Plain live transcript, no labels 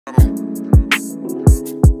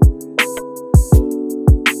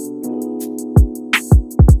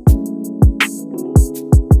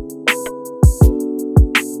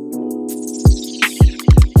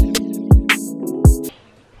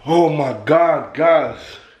Oh my God, guys,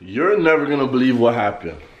 you're never gonna believe what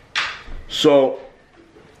happened. So,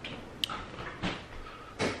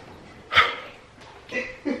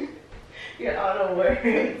 you're out of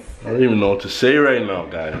words. I don't even know what to say right now,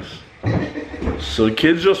 guys. So the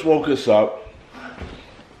kids just woke us up.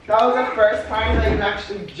 That was the first time that you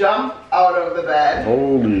actually jumped out of the bed.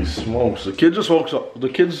 Holy smokes. The kid just woke us up. The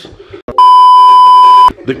kids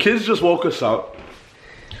just woke us up.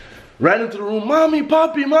 Ran into the room. Mommy,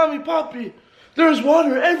 Poppy, there's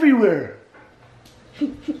water everywhere.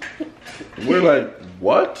 We're like,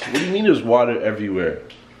 what? What do you mean there's water everywhere?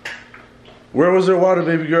 Where was there water,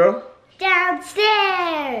 baby girl?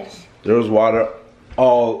 Downstairs. There was water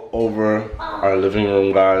all over our living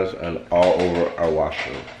room, guys, and all over our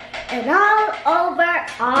washroom. And all over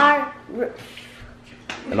our roof.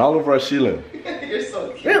 And all over our ceiling. You're so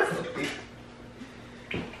cute. Roof.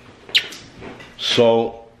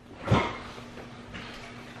 So,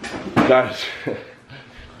 guys,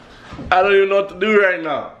 I don't even know what to do right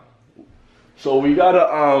now. So we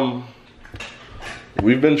gotta,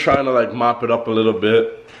 we've been trying to like mop it up a little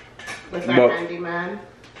bit. With our handyman.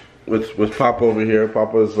 With Papa over here.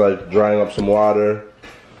 Papa's like drying up some water,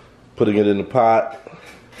 putting it in the pot.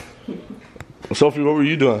 Sophie, what were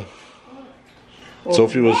you doing?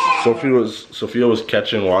 Sophia was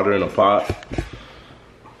catching water in a pot.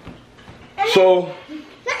 So,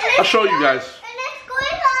 I'll show you guys. And it's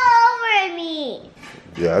going all over me.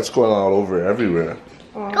 Yeah, it's going all over everywhere.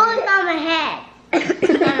 Going on my head.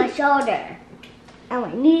 On my shoulder. On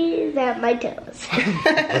my knees and my toes.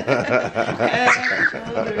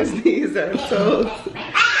 Shoulders, knees, and toes.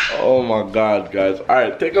 Oh my God, guys.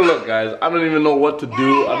 Alright, take a look, guys. I don't even know what to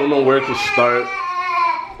do. I don't know where to start.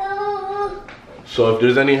 So if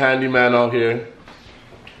there's any handyman out here,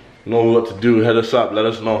 know what to do, hit us up, let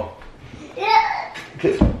us know.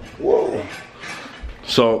 Okay. Whoa.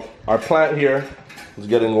 So our plant here is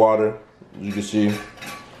getting water, as you can see.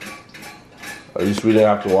 At least we didn't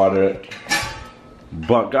have to water it.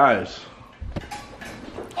 But guys,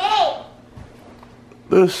 Hey.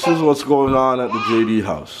 this is what's going on at the JD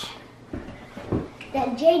house. The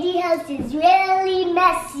JD house is really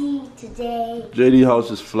messy today. JD house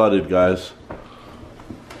is flooded, guys.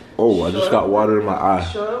 Oh, I just got water in my eye.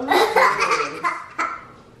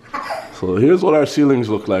 So here's what our ceilings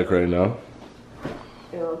look like right now.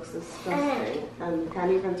 It looks disgusting. And you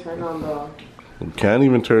can't even turn on the... We can't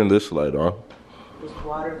even turn this light on. There's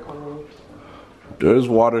water coming. There's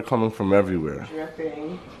water coming from everywhere.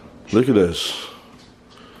 Dripping. Look at this.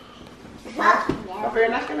 But you're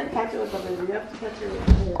not going to catch it with the lid. You have to catch it with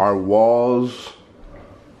the lid. Our walls,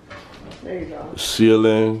 There you go. the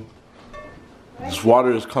ceiling. This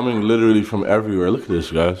water is coming literally from everywhere. Look at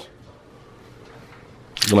this, guys.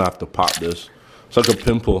 I'm gonna have to pop this. It's like a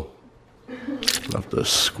pimple. I have to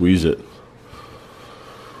squeeze it.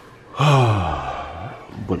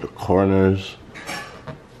 But the corners.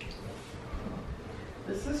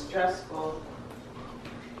 This is stressful.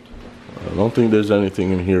 I don't think there's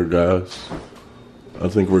anything in here, guys. I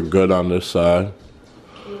think we're good on this side.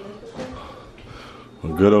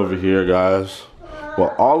 We're good over here, guys.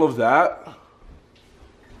 Well, all of that.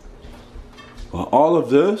 Well, all of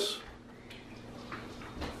this.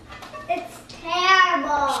 It's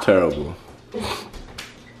terrible. It's terrible.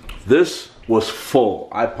 This was full.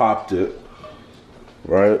 I popped it.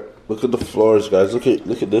 Right? Look at the floors, guys. Look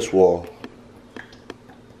at this wall.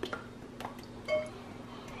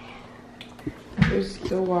 There's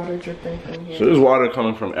still water dripping from here. So there's water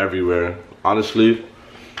coming from everywhere. Honestly,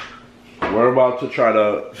 we're about to try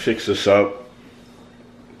to fix this up.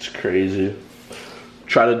 It's crazy.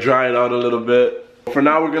 Try to dry it out a little bit. For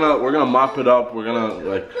now, we're gonna mop it up. We're gonna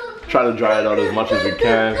like try to dry it out as much as we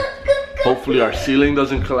can. Hopefully, our ceiling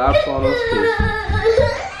doesn't collapse on us,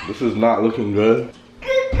 because this is not looking good.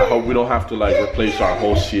 I hope we don't have to like replace our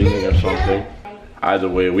whole ceiling or something. Either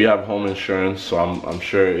way, we have home insurance, so I'm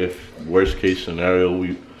sure if worst case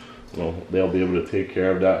scenario, they'll be able to take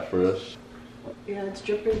care of that for us. Yeah, it's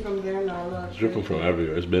dripping from there now. Look. It's dripping from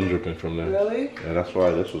everywhere. It's been dripping from there. Really? Yeah, that's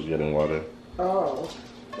why this was getting water. Oh,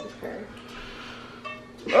 okay.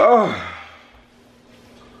 Oh.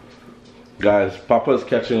 Guys, Papa's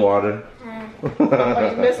catching water.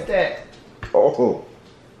 Oh, you missed it. Oh.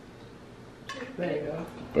 There you go.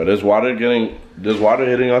 But there's water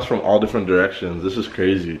hitting us from all different directions. This is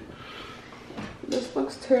crazy. This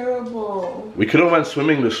looks terrible. We could have went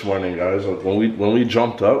swimming this morning, guys. Like when we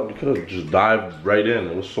jumped up, we could have just dived right in.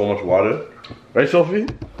 There was so much water. Right, Sophie?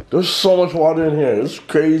 There's so much water in here. It's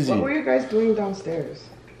crazy. What were you guys doing downstairs?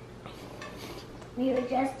 We were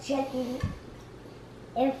just checking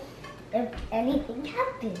if anything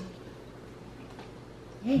happened.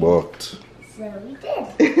 Booked. So we did.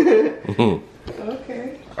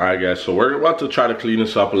 Okay. Alright, guys. So we're about to try to clean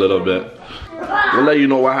this up a little bit. We'll let you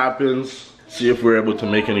know what happens. See if we're able to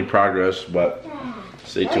make any progress. But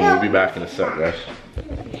stay tuned. We'll be back in a sec, guys.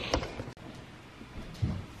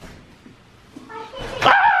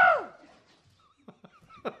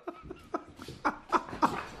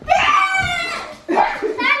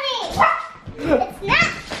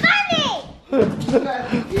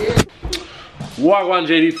 Wagwan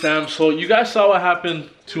JD fam, so you guys saw what happened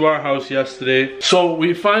to our house yesterday. So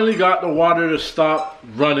we finally got the water to stop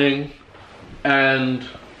running and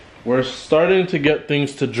we're starting to get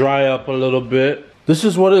things to dry up a little bit. This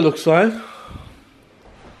is what it looks like.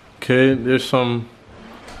 Okay, there's some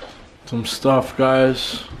stuff,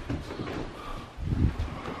 guys,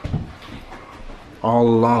 all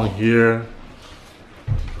along here.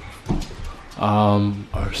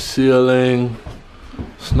 Our ceiling,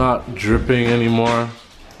 it's not dripping anymore.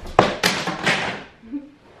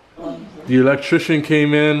 The electrician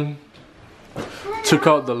came in, took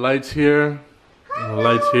out the lights here, and the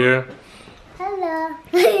lights here. Hello.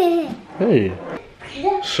 Hey.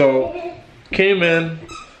 So, came in,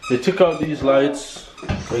 they took out these lights.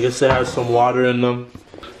 I guess they had some water in them.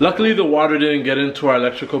 Luckily the water didn't get into our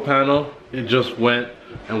electrical panel. It just went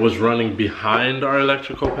and was running behind our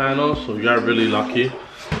electrical panel, so we got really lucky.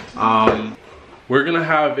 We're gonna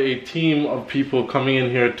have a team of people coming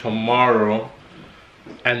in here tomorrow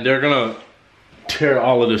and they're gonna tear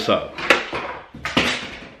all of this up.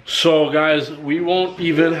 So guys, we won't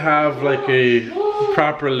even have like a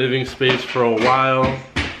proper living space for a while.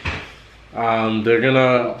 They're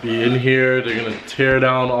gonna be in here, they're gonna tear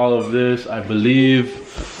down all of this. I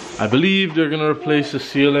believe they're gonna replace the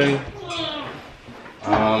ceiling.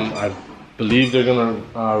 I believe they're gonna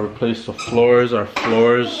replace the floors. Our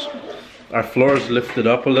floors lifted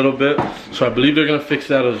up a little bit, so I believe they're gonna fix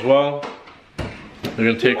that as well.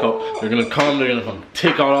 They're gonna come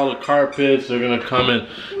take out all the carpets. They're gonna come and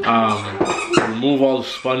remove all the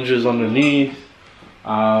sponges underneath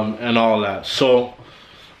and all that. So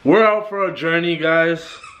we're out for a journey, guys.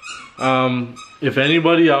 If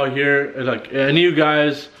anybody out here, like any of you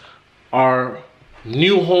guys are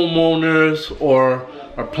new homeowners or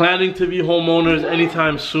are planning to be homeowners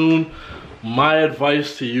anytime soon, my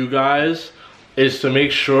advice to you guys is to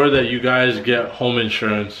make sure that you guys get home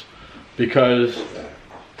insurance, because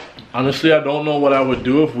honestly I don't know what I would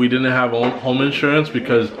do if we didn't have home insurance,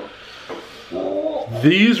 because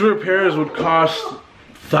these repairs would cost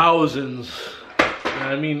thousands,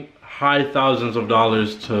 I mean high thousands of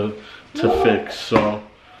dollars to fix. So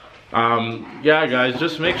yeah guys,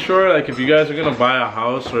 just make sure, like if you guys are gonna buy a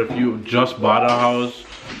house or if you just bought a house,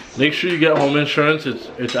 make sure you get home insurance.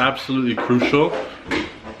 It's absolutely crucial.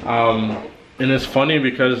 And it's funny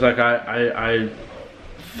because like I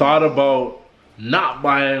thought about not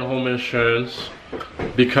buying home insurance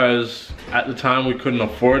because at the time we couldn't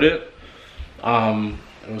afford it.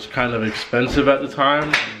 It was kind of expensive at the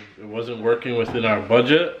time. It wasn't working within our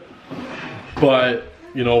budget, but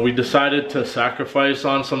you know, we decided to sacrifice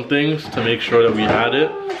on some things to make sure that we had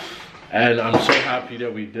it. And I'm so happy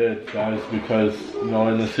that we did, guys, because, you know,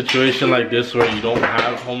 in a situation like this where you don't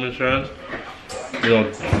have home insurance, you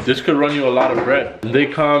know, this could run you a lot of bread. And they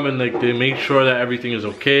come and like they make sure that everything is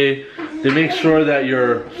okay. They make sure that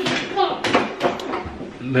your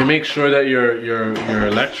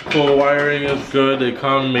electrical wiring is good. They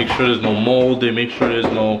come, make sure there's no mold. They make sure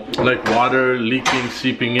there's no like water leaking,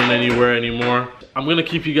 seeping in anywhere anymore. I'm gonna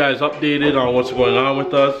keep you guys updated on what's going on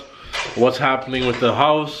with us, what's happening with the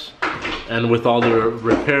house, and with all the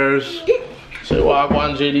repairs. Say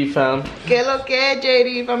wagwan JD fam. Que lo que,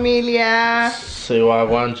 JD familia. Say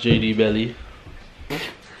wagwan JD belly.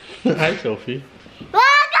 Hi Sophie.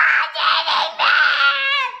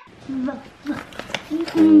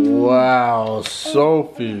 Wow,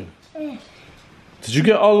 Sophie. Did you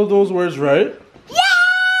get all of those words right?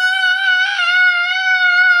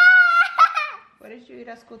 What did you eat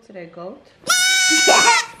at school today, goat?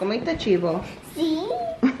 Comiste chivo.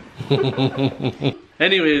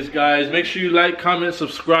 Anyways, guys, make sure you like, comment,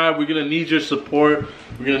 subscribe. We're gonna need your support.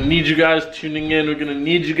 We're gonna need you guys tuning in. We're gonna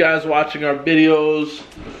need you guys watching our videos.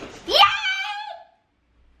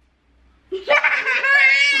 We're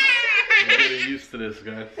getting used to this,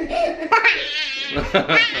 guys.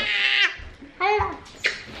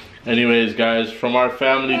 Anyways, guys, from our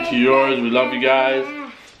family to yours, we love you guys.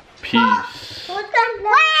 Peace.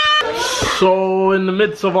 So, in the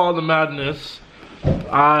midst of all the madness,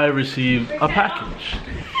 I received a package.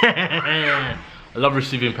 I love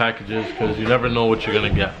receiving packages because you never know what you're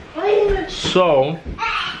gonna get. So,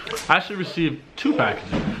 I actually received 2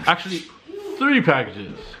 packages. Actually, 3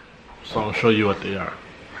 packages. So I'm gonna show you what they are.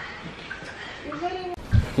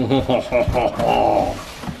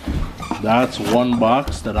 That's one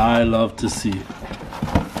box that I love to see.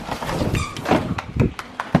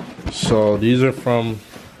 So these are from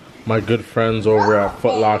my good friends over at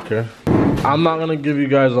Foot Locker. I'm not gonna give you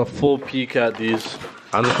guys a full peek at these.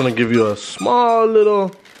 I'm just gonna give you a small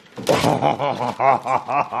little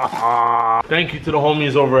thank you to the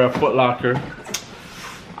homies over at Foot Locker.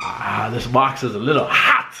 This box is a little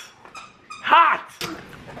hot. Hot!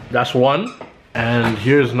 That's one. And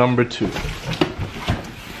here's number 2.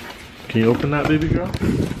 Can you open that, baby girl?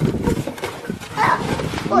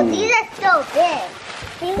 Oh, these are so big.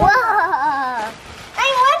 Whoa! I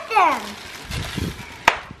want them.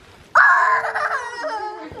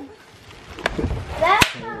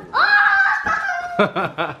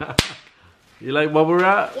 Oh! You like bubble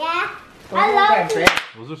wrap? Yeah. I love it.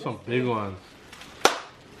 Those are some big ones.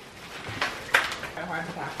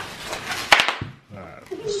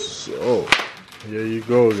 Alright, so here you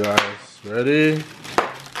go, guys. Ready?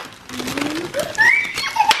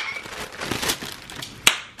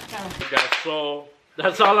 Guys, so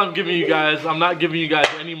that's all I'm giving you guys. I'm not giving you guys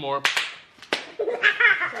any more. So what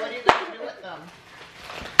are you going to do with them?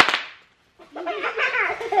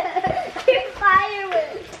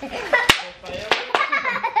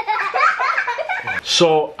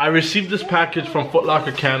 So I received this package from Foot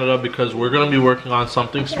Locker Canada because we're gonna be working on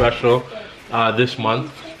something special this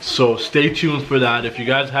month. So stay tuned for that. If you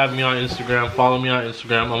guys have me on Instagram, follow me on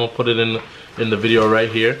Instagram. I'm gonna put it in the video right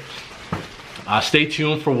here. Stay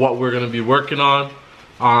tuned for what we're gonna be working on.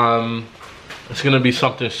 It's gonna be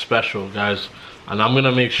something special, guys, and I'm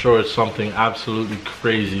gonna make sure it's something absolutely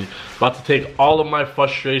crazy. About to take all of my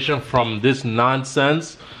frustration from this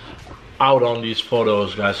nonsense out on these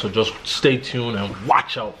photos, guys. So just stay tuned and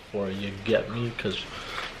watch out for it. You get me? Because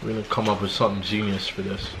we're gonna come up with something genius for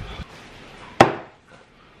this.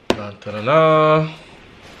 Dun, dun, dun, dun.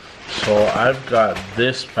 So I've got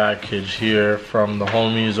this package here from the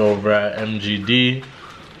homies over at MGD.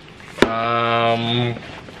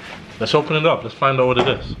 Let's open it up. Let's find out what it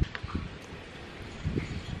is.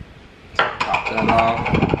 Pop that out.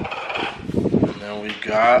 And then we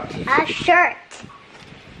got a shirt.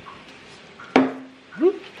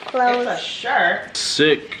 Clothes. It's a shirt.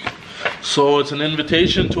 Sick. So it's an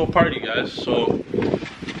invitation to a party, guys. So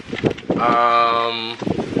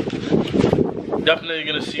definitely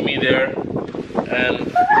gonna see me there. And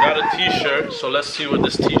we got a t-shirt, so let's see what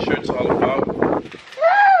this t-shirt's all about.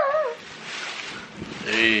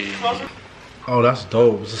 Hey. Oh, that's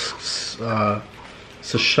dope. It's a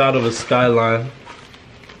shot of a skyline.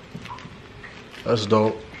 That's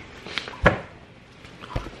dope.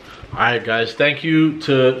 Alright, guys, thank you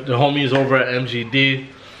to the homies over at MGD.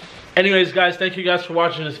 Anyways, guys, thank you guys for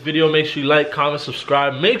watching this video. Make sure you like, comment,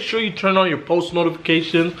 subscribe. Make sure you turn on your post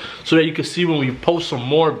notifications so that you can see when we post some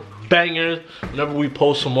more bangers, whenever we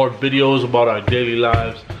post some more videos about our daily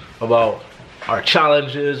lives, about our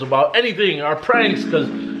challenges, about anything, our pranks, because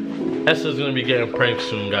Essa's gonna be getting pranked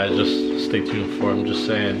soon, guys. Just stay tuned for it. I'm just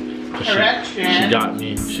saying, 'cause she got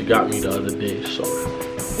me the other day, so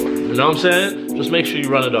you know what I'm saying? Just make sure you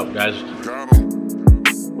run it up, guys.